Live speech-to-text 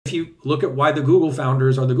if you look at why the Google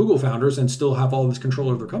founders are the Google founders and still have all this control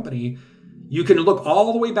over their company, you can look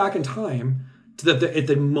all the way back in time to at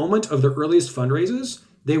the moment of the earliest fundraisers,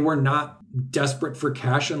 they were not desperate for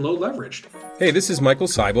cash and low leveraged. Hey, this is Michael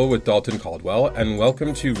Seibel with Dalton Caldwell, and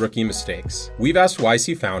welcome to Rookie Mistakes. We've asked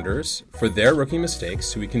YC founders for their rookie mistakes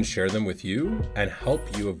so we can share them with you and help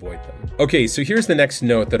you avoid them. Okay, so here's the next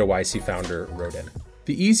note that a YC founder wrote in.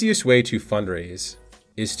 The easiest way to fundraise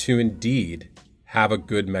is to indeed have a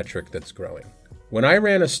good metric that's growing. When I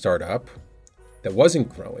ran a startup that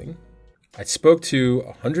wasn't growing, I spoke to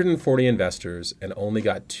 140 investors and only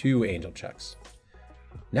got 2 angel checks.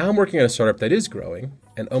 Now I'm working on a startup that is growing,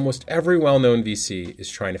 and almost every well-known VC is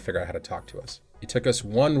trying to figure out how to talk to us. It took us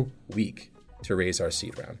 1 week to raise our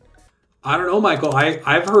seed round. I don't know, Michael.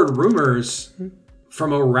 I've heard rumors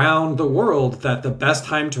from around the world that the best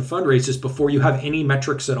time to fundraise is before you have any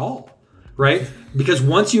metrics at all, right? Because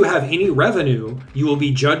once you have any revenue, you will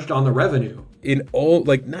be judged on the revenue. In all,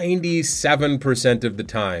 97% of the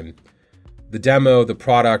time, the demo, the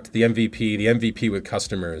product, the MVP with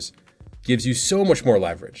customers gives you so much more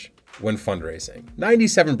leverage when fundraising.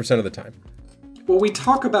 97% of the time. Well, we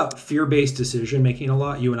talk about fear-based decision making a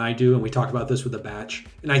lot, you and I do, and we talk about this with the batch.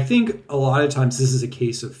 And I think a lot of times this is a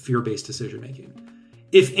case of fear-based decision making.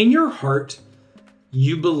 If in your heart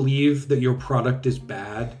you believe that your product is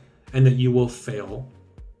bad and that you will fail,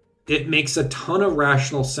 it makes a ton of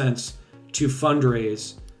rational sense to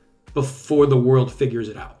fundraise before the world figures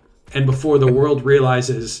it out and before the world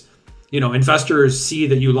realizes, investors see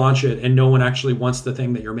that you launch it and no one actually wants the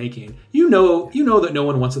thing that you're making. You know that no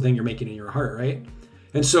one wants the thing you're making in your heart, right?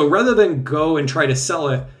 And so rather than go and try to sell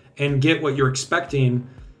it and get what you're expecting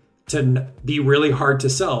to be really hard to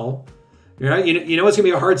sell, right? You know it's going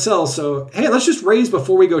to be a hard sell. So, hey, let's just raise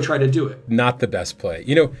before we go try to do it. Not the best play.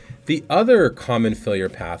 The other common failure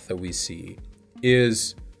path that we see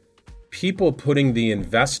is people putting the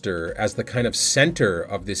investor as the kind of center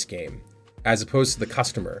of this game, as opposed to the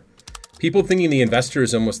customer. People thinking the investor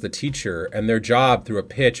is almost the teacher, and their job through a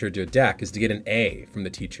pitch or to a deck is to get an A from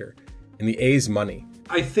the teacher, and the A is money.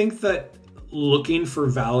 I think that looking for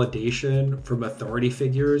validation from authority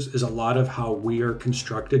figures is a lot of how we are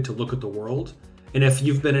constructed to look at the world. And if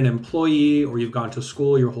you've been an employee or you've gone to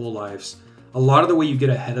school your whole lives, a lot of the way you get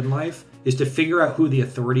ahead in life is to figure out who the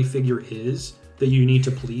authority figure is that you need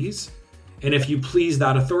to please. And if you please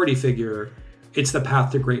that authority figure, it's the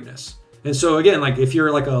path to greatness. And so again, if you're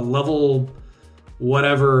a level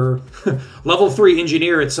 3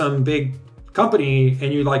 engineer at some big company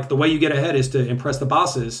and you the way you get ahead is to impress the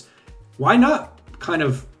bosses, why not kind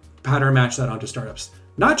of pattern match that onto startups?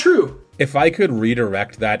 Not true. If I could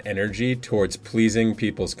redirect that energy towards pleasing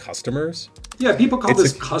people's customers. Yeah, people call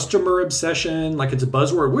this customer obsession, it's a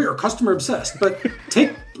buzzword. We are customer obsessed, but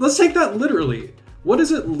let's take that literally. What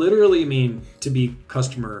does it literally mean to be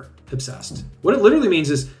customer obsessed? What it literally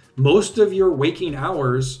means is most of your waking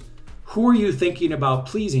hours, who are you thinking about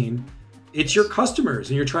pleasing? It's your customers,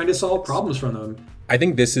 and you're trying to solve problems from them. I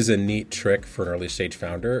think this is a neat trick for an early stage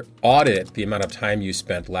founder. Audit the amount of time you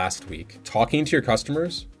spent last week talking to your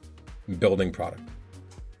customers, building product,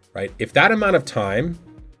 right? If that amount of time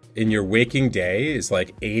in your waking day is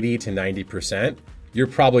 80 to 90%, you're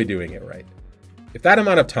probably doing it right. If that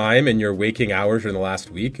amount of time in your waking hours in the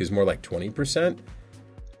last week is more like 20%,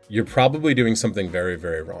 you're probably doing something very,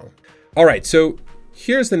 very wrong. All right, so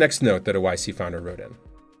here's the next note that a YC founder wrote in.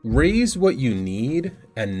 Raise what you need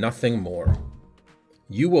and nothing more.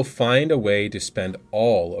 You will find a way to spend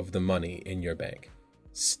all of the money in your bank.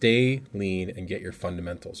 Stay lean and get your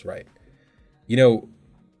fundamentals right.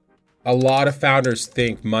 A lot of founders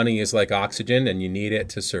think money is like oxygen and you need it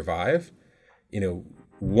to survive.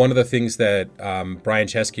 One of the things that Brian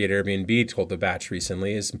Chesky at Airbnb told the batch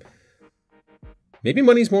recently is maybe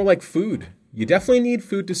money's more like food. You definitely need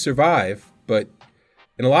food to survive, but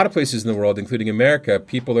in a lot of places in the world, including America,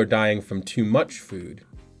 people are dying from too much food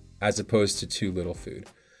as opposed to too little food.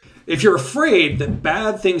 If you're afraid that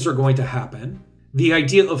bad things are going to happen, the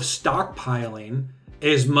idea of stockpiling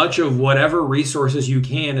as much of whatever resources you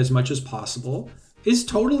can as much as possible is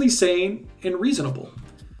totally sane and reasonable.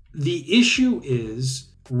 The issue is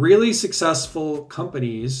really successful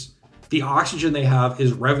companies, the oxygen they have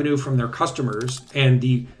is revenue from their customers,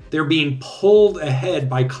 and they're being pulled ahead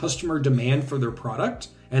by customer demand for their product,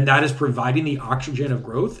 and that is providing the oxygen of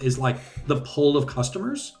growth is the pull of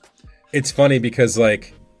customers. It's funny because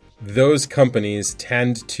those companies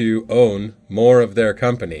tend to own more of their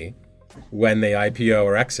company when they IPO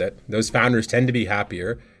or exit. Those founders tend to be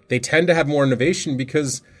happier. They tend to have more innovation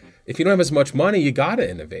because if you don't have as much money, you got to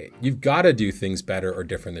innovate. You've got to do things better or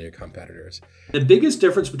different than your competitors. The biggest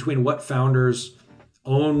difference between what founders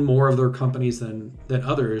own more of their companies than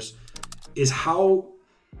others is how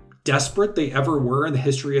desperate they ever were in the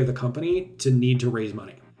history of the company to need to raise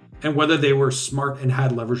money, and whether they were smart and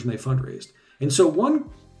had leverage when they fundraised. And so one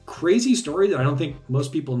crazy story that I don't think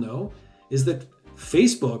most people know is that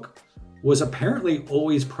Facebook was apparently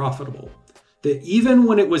always profitable. That even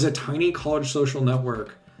when it was a tiny college social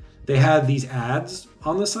network, they had these ads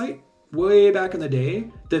on the site way back in the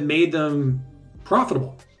day that made them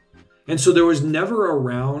profitable. And so there was never a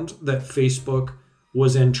round that Facebook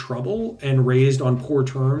was in trouble and raised on poor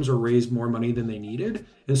terms or raised more money than they needed.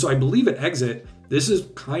 And so I believe at exit, this is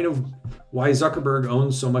kind of why Zuckerberg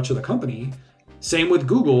owns so much of the company. Same with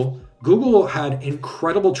Google. Google had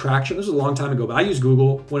incredible traction. This was a long time ago, but I used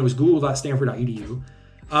Google when it was google.stanford.edu.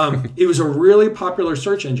 It was a really popular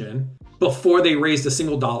search engine before they raised a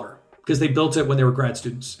single dollar, because they built it when they were grad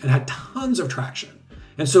students and had tons of traction.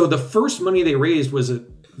 And so the first money they raised was at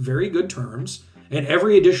very good terms. And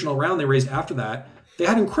every additional round they raised after that, they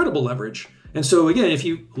had incredible leverage. And so again, if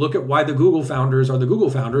you look at why the Google founders are the Google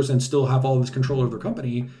founders and still have all this control of their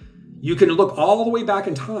company, you can look all the way back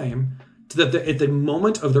in time to at the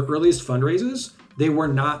moment of the earliest fundraisers, they were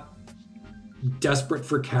not desperate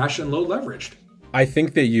for cash and low leveraged. I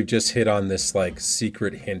think that you've just hit on this like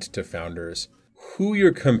secret hint to founders. Who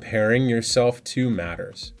you're comparing yourself to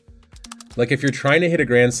matters. Like if you're trying to hit a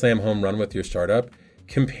grand slam home run with your startup,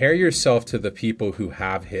 compare yourself to the people who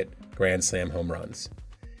have hit grand slam home runs.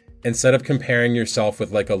 Instead of comparing yourself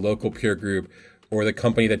with like a local peer group or the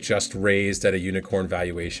company that just raised at a unicorn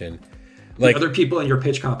valuation. Like the other people in your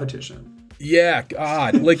pitch competition. Yeah,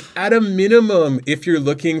 God. Like at a minimum, if you're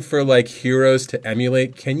looking for like heroes to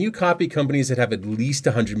emulate, can you copy companies that have at least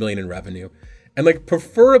 100 million in revenue? And like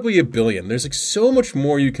preferably $1 billion. There's like so much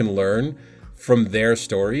more you can learn from their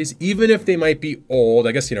stories, even if they might be old.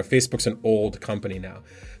 I guess, Facebook's an old company now.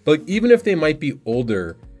 But like, even if they might be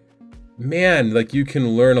older, man, like you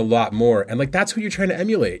can learn a lot more. And like that's who you're trying to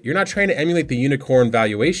emulate. You're not trying to emulate the unicorn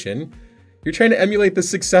valuation. You're trying to emulate the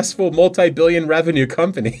successful multi-billion revenue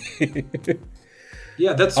company.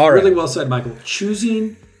 Yeah, that's really well said, Michael.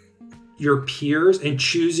 Choosing your peers and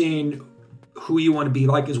choosing who you want to be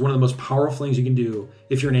like is one of the most powerful things you can do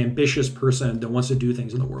if you're an ambitious person that wants to do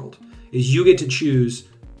things in the world, is you get to choose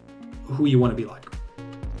who you want to be like.